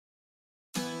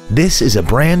This is a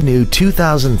brand new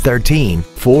 2013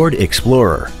 Ford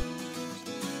Explorer.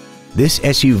 This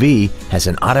SUV has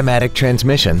an automatic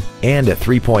transmission and a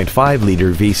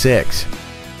 3.5-liter V6.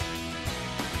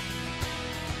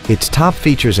 Its top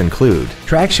features include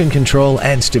traction control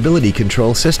and stability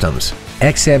control systems,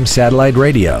 XM satellite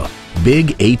radio,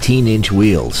 big 18-inch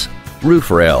wheels,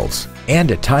 roof rails,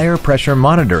 and a tire pressure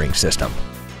monitoring system.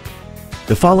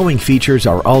 The following features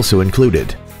are also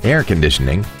included: air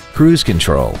conditioning, cruise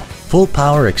control, full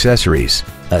power accessories,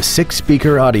 a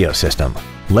 6-speaker audio system,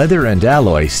 leather and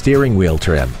alloy steering wheel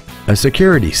trim, a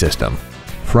security system,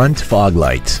 front fog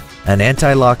lights, an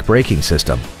anti-lock braking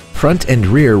system, front and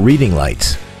rear reading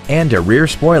lights, and a rear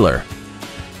spoiler.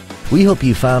 We hope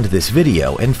you found this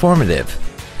video informative.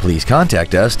 Please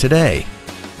contact us today.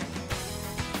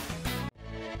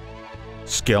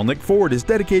 Skalnek Ford is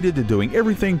dedicated to doing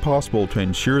everything possible to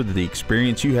ensure that the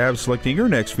experience you have selecting your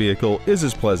next vehicle is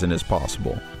as pleasant as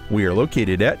possible. We are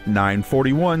located at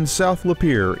 941 South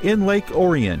Lapeer in Lake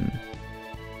Orion.